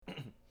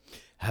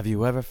Have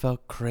you ever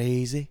felt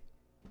crazy?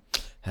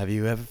 Have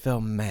you ever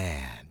felt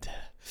mad?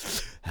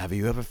 Have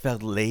you ever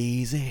felt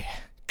lazy?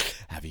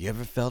 Have you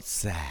ever felt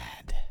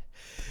sad?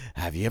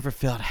 Have you ever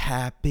felt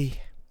happy?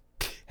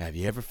 Have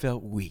you ever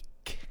felt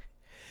weak?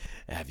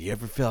 Have you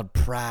ever felt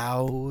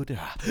proud?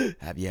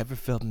 Have you ever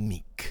felt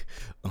meek?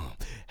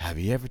 Have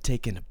you ever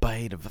taken a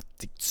bite of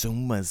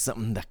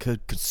something that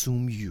could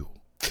consume you?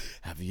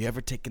 Have you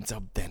ever taken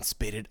something,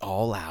 spit it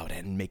all out,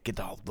 and make it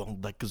all look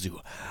like a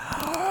zoo?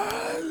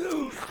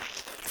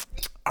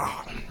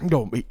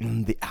 Go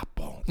eating the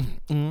apple.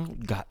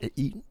 Gotta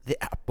eat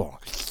the apple.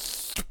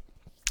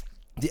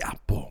 The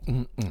apple.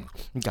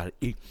 Gotta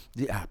eat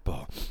the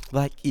apple.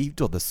 Like Eve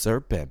told the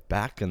serpent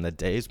back in the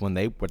days when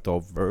they were the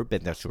verb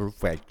and the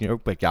surface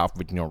pick off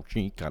with your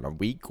cheek on a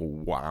week.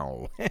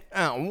 Wow. You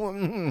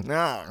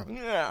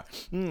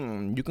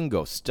can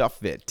go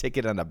stuff it. Take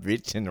it on a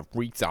bitch and a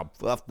freeze out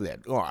fluff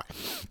it.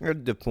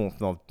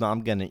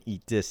 I'm gonna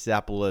eat this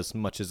apple as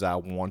much as I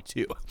want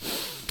to.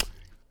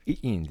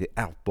 Eating the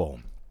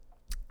apple.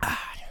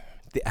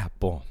 The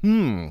apple.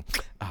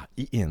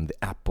 Eating the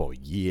apple,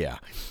 yeah.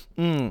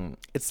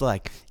 It's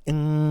like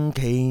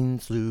Cain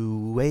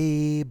slew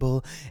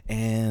Abel,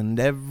 and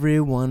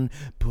everyone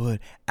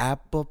put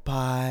apple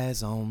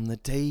pies on the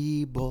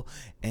table,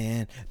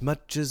 and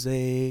much as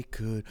they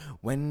could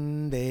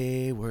when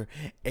they were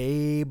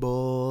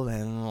able,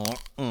 and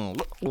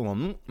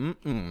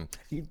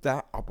eat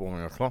that apple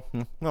and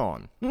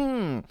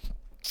on.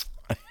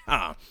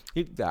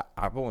 Eat that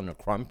apple in a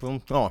crumb.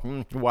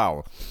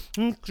 Wow.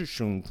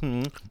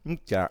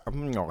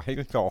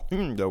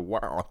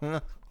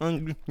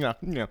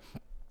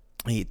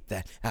 Eat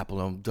that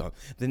apple.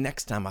 The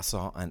next time I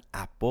saw an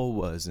apple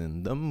was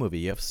in the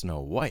movie of Snow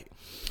White.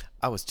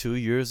 I was 2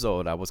 years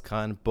old. I was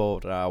kind of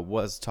bold. I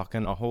was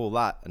talking a whole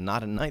lot.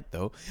 Not at night,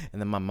 though. And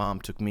then my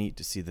mom took me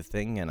to see the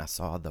thing, and I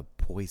saw the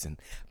poison.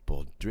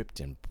 Apple dripped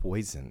in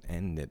poison,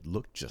 and it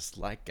looked just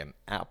like an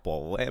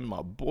apple. And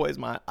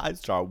my eyes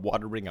started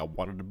watering. I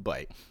wanted to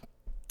bite.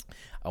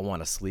 I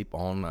want to sleep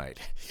all night.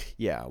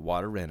 Yeah,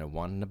 water in. I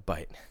wanted to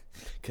bite.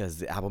 Because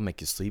the apple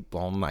make you sleep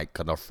all night.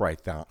 Because I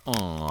right down.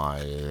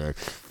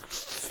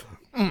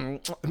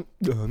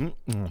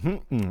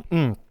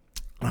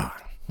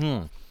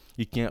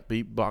 You can't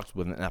beatbox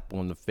with an apple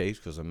in the face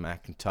because a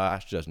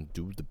Macintosh doesn't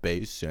do the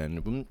bass, and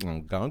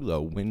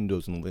the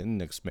Windows and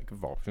Linux make a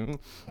function.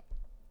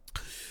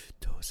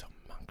 Those are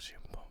monks,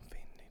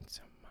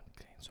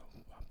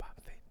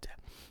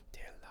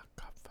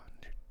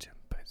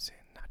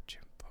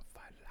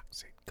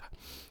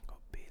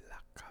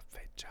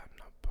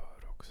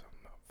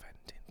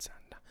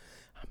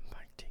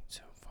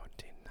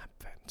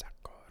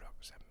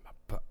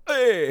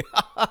 Hey!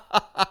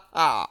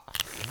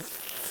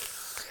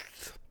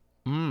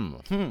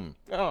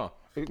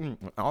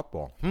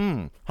 Apple.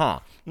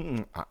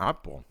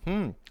 Apple.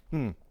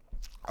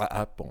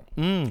 Apple.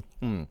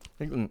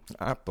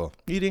 Apple.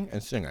 Eating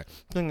and singing.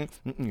 Singing.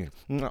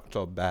 Not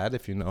so bad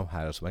if you know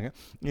how to swing it.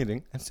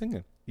 Eating and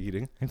singing.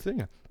 Eating and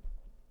singing.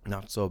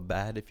 Not so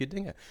bad if you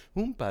ding it.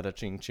 Bada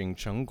ching ching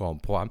chung gong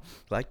pom.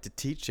 Like to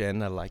teach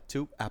and I like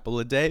to. Apple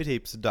a day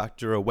keeps the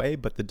doctor away,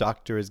 but the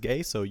doctor is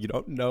gay, so you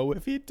don't know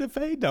if he'd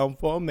defay down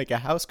for. Make a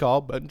house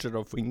call, bunch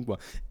of finger.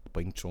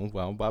 Bình trùng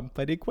vào bám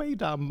phải đi quay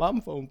đàm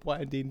bám phồng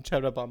quay đến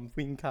chờ bám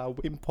phim cao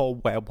win po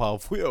well po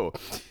phiêu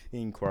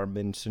in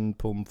cormention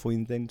pum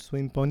phun then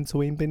swing pon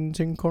swing bin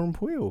ching corn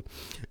phiêu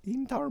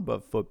in tarba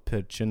foot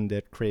pitch and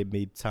that crave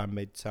made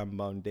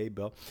time on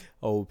debel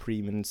oh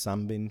preman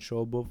some bin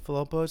showbo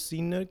flopper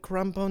seen a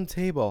crump on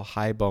table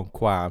high bon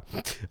qua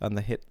and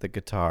the hit the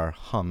guitar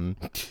hum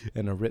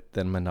and a writ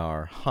then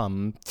manar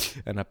hum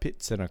and a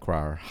pits and a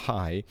car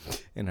high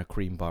and a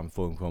cream bomb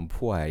phone from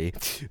pway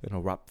and a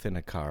rap fin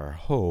a car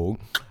ho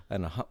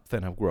and a hop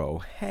finna grow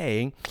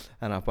hey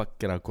and I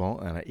fucking go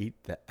and I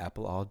eat the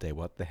apple all day.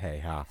 What the hey,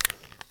 huh?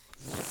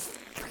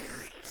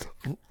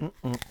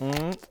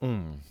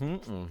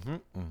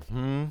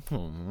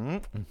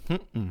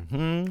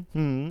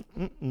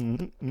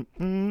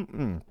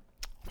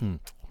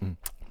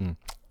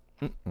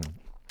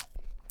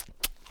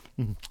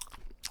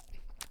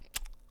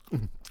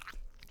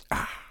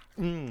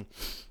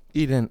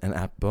 Eating an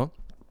apple.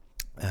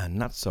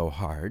 Not so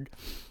hard.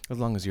 As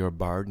long as you're a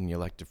bard and you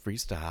like to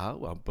freestyle,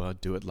 well,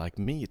 do it like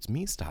me. It's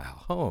me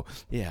style. Oh,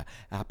 yeah.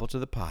 Apple to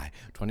the pie.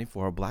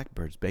 24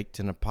 blackbirds baked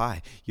in a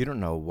pie. You don't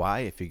know why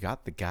if you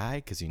got the guy,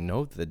 because you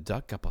know the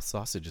duck apple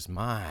sausage is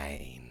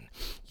mine.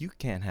 You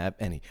can't have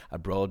any. I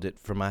broiled it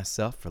for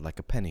myself for like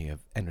a penny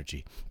of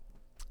energy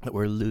that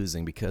we're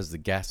losing because the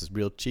gas is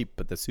real cheap,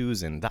 but the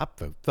Susan,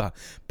 the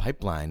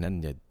pipeline,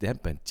 and the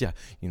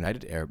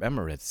United Arab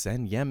Emirates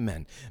and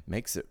Yemen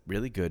makes it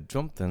really good.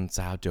 Got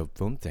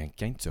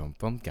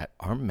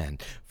our men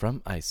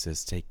from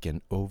ISIS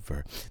taking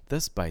over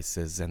the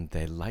spices, and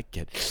they like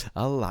it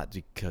a lot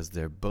because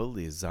they're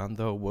bullies on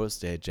the world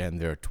stage, and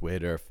their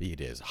Twitter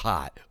feed is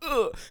hot.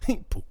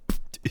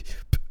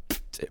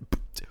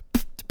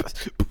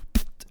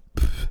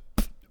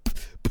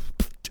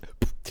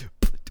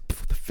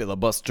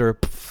 Filibuster.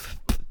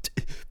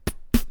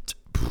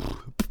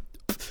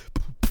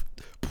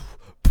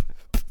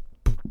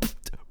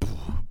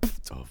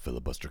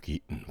 Buster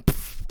Keaton.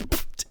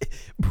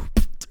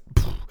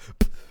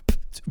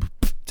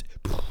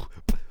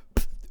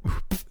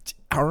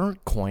 Our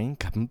coin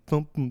come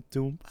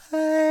to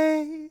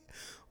pay.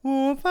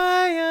 Fire,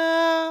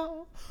 fire,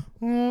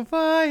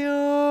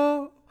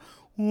 fire.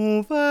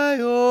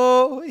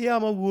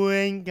 I'm a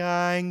wing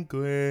gang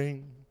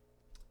green.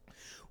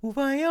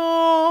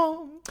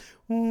 Fire,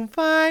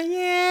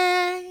 fire,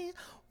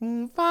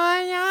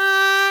 fire.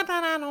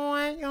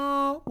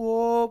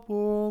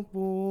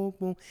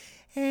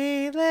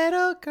 Hey,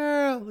 little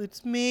girl,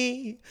 it's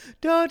me.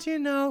 Don't you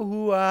know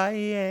who I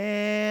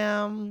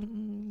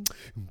am?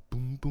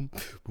 Boom, boom,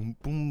 boom,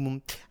 boom,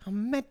 boom. I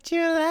met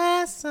you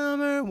last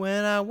summer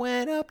when I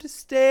went up to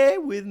stay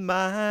with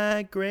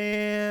my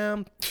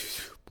gram.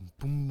 Boom,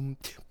 boom,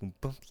 boom,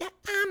 boom. Yeah,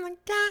 I'm the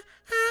guy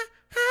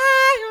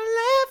who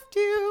left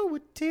you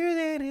with tears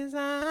in his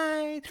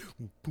eyes.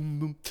 Boom,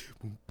 boom,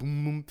 boom, boom,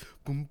 boom,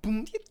 boom,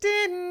 boom. You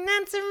didn't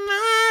answer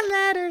my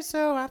letter,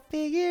 so I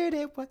figured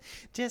it was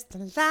just a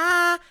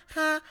lie.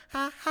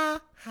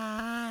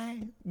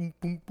 Boom,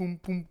 boom, boom,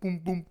 boom, boom,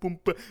 boom, boom,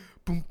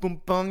 boom,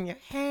 boom, boom. Your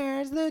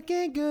hair's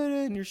looking good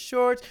and your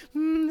shorts,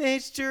 they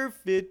sure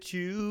fit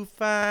you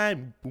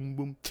fine. Boom,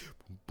 boom,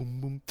 boom,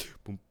 boom, boom,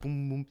 boom,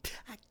 boom, boom.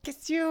 I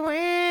guess you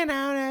went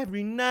out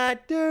every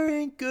night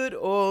during good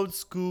old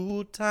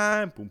school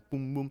time. Boom,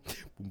 boom, boom,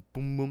 boom,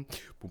 boom, boom,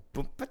 boom,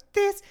 boom. But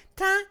this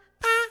time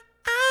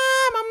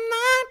I'm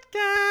not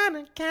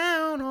gonna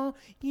count on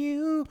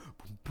you.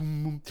 Boom,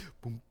 boom,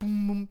 boom, boom,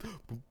 boom,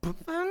 boom, boom.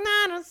 I'm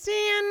gonna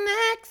see you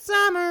next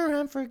summer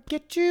and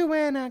forget you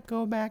when I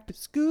go back to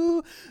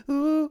school.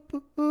 Ooh,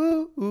 ooh,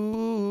 ooh,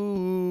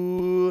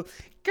 ooh.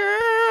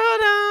 Girl,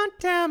 don't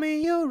tell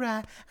me you're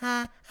right.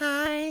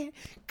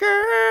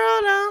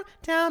 Girl, don't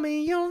tell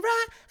me you're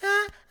right.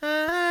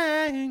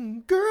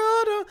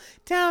 Girl, don't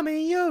tell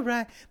me you're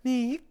right.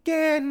 Me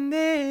again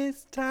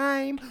this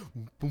time.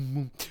 Boom,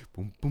 boom,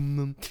 boom, boom,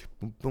 boom,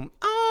 boom, boom.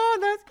 Oh,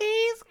 those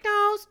East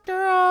Coast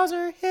girls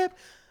are hip.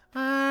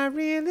 I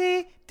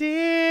really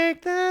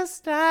dig the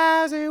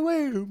styles they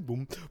wear. Boom,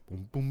 boom,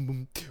 boom,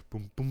 boom, boom,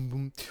 boom, boom,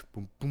 boom,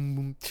 boom, boom,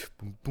 boom,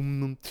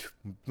 boom,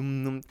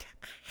 boom, boom.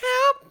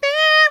 Help me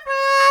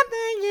ride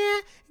the yeah,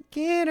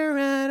 get her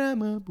out of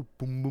my boom,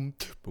 boom,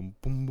 boom,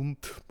 boom, boom,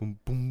 boom,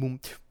 boom,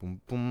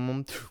 boom, boom,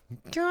 boom.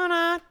 Turn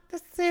on the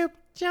soup,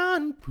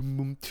 John. Boom,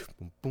 boom,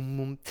 boom, boom,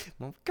 boom.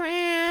 My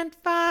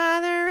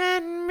grandfather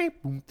and me.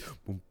 Boom,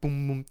 boom,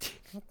 boom, boom.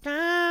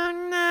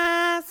 Down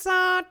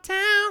Nassau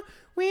town.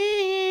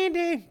 We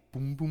did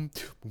boom boom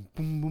boom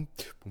boom boom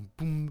boom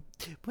boom,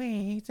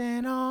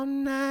 waiting all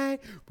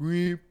night.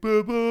 Boom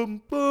boom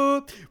boom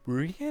boom,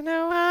 bringing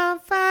a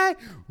wildfire.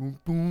 Boom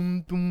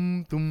boom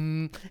boom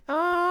boom.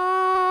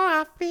 Oh,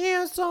 I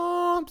feel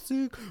so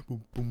sick.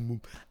 Boom boom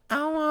boom.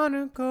 I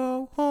wanna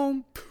go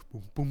home.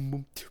 Boom boom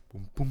boom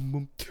boom boom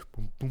boom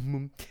boom boom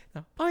boom.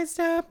 Now hoist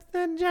up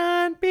the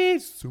giant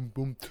beast. Boom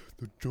boom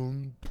the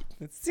giant.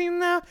 Let's see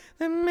now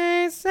the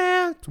may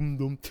sound. Boom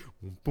boom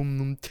boom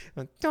boom.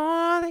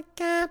 Adore the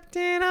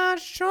captain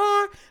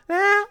ashore.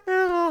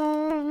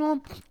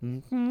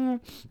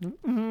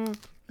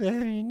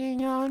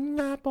 Everything on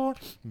that board.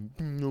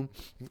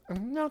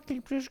 I'll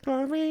keep this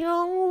curvy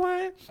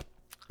away.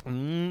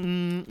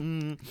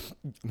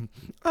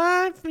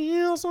 I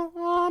feel so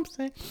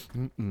homesick.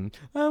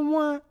 I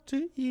want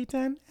to eat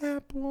an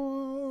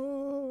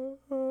apple.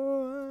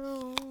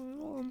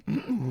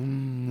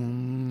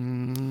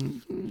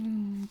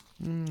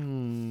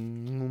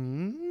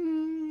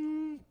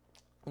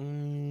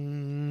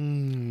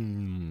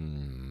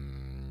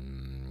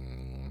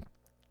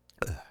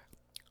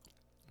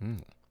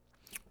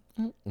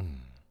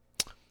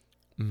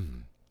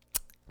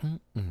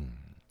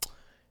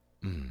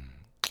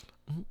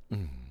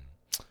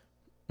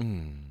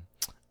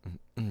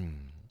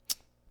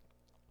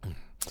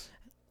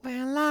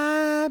 Well,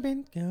 I've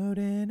been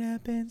coated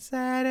up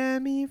inside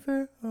of me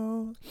for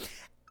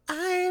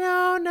I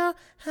don't know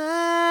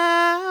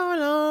how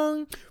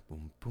long.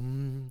 Boom,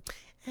 boom.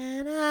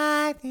 And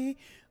I think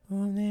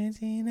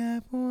that's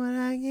enough when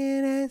I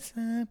get at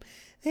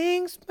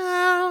something's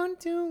bound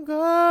to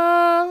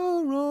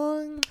go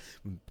wrong.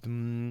 Boom,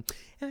 boom.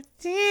 I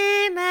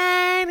see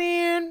that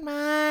in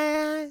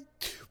my eyes.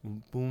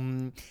 Boom,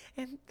 boom.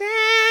 And then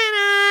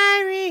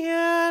I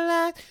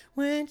realized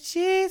when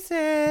she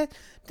said,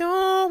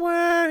 don't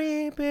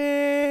worry,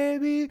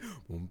 baby.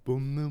 Boom,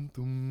 boom, boom,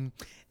 boom.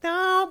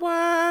 Don't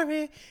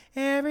worry,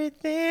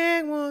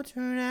 everything will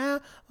turn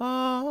out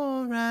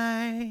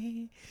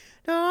alright.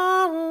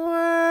 Don't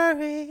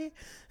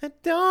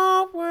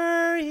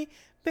worry,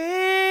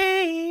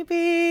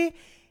 baby.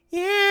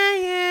 Yeah,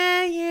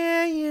 yeah,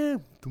 yeah, yeah.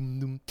 Dum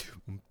dum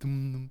dum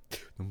dum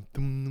dum dum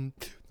dum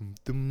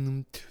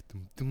dum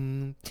dum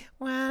dum.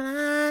 While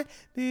I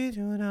be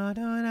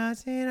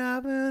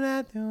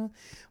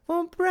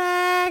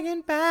bragging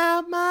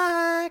about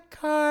my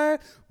car,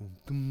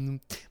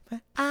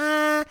 but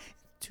I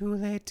too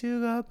late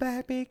to go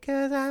back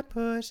because I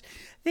pushed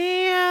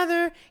the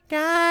other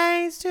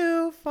guys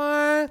too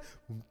far.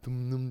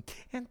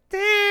 And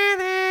then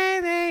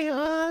they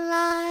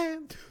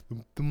alive.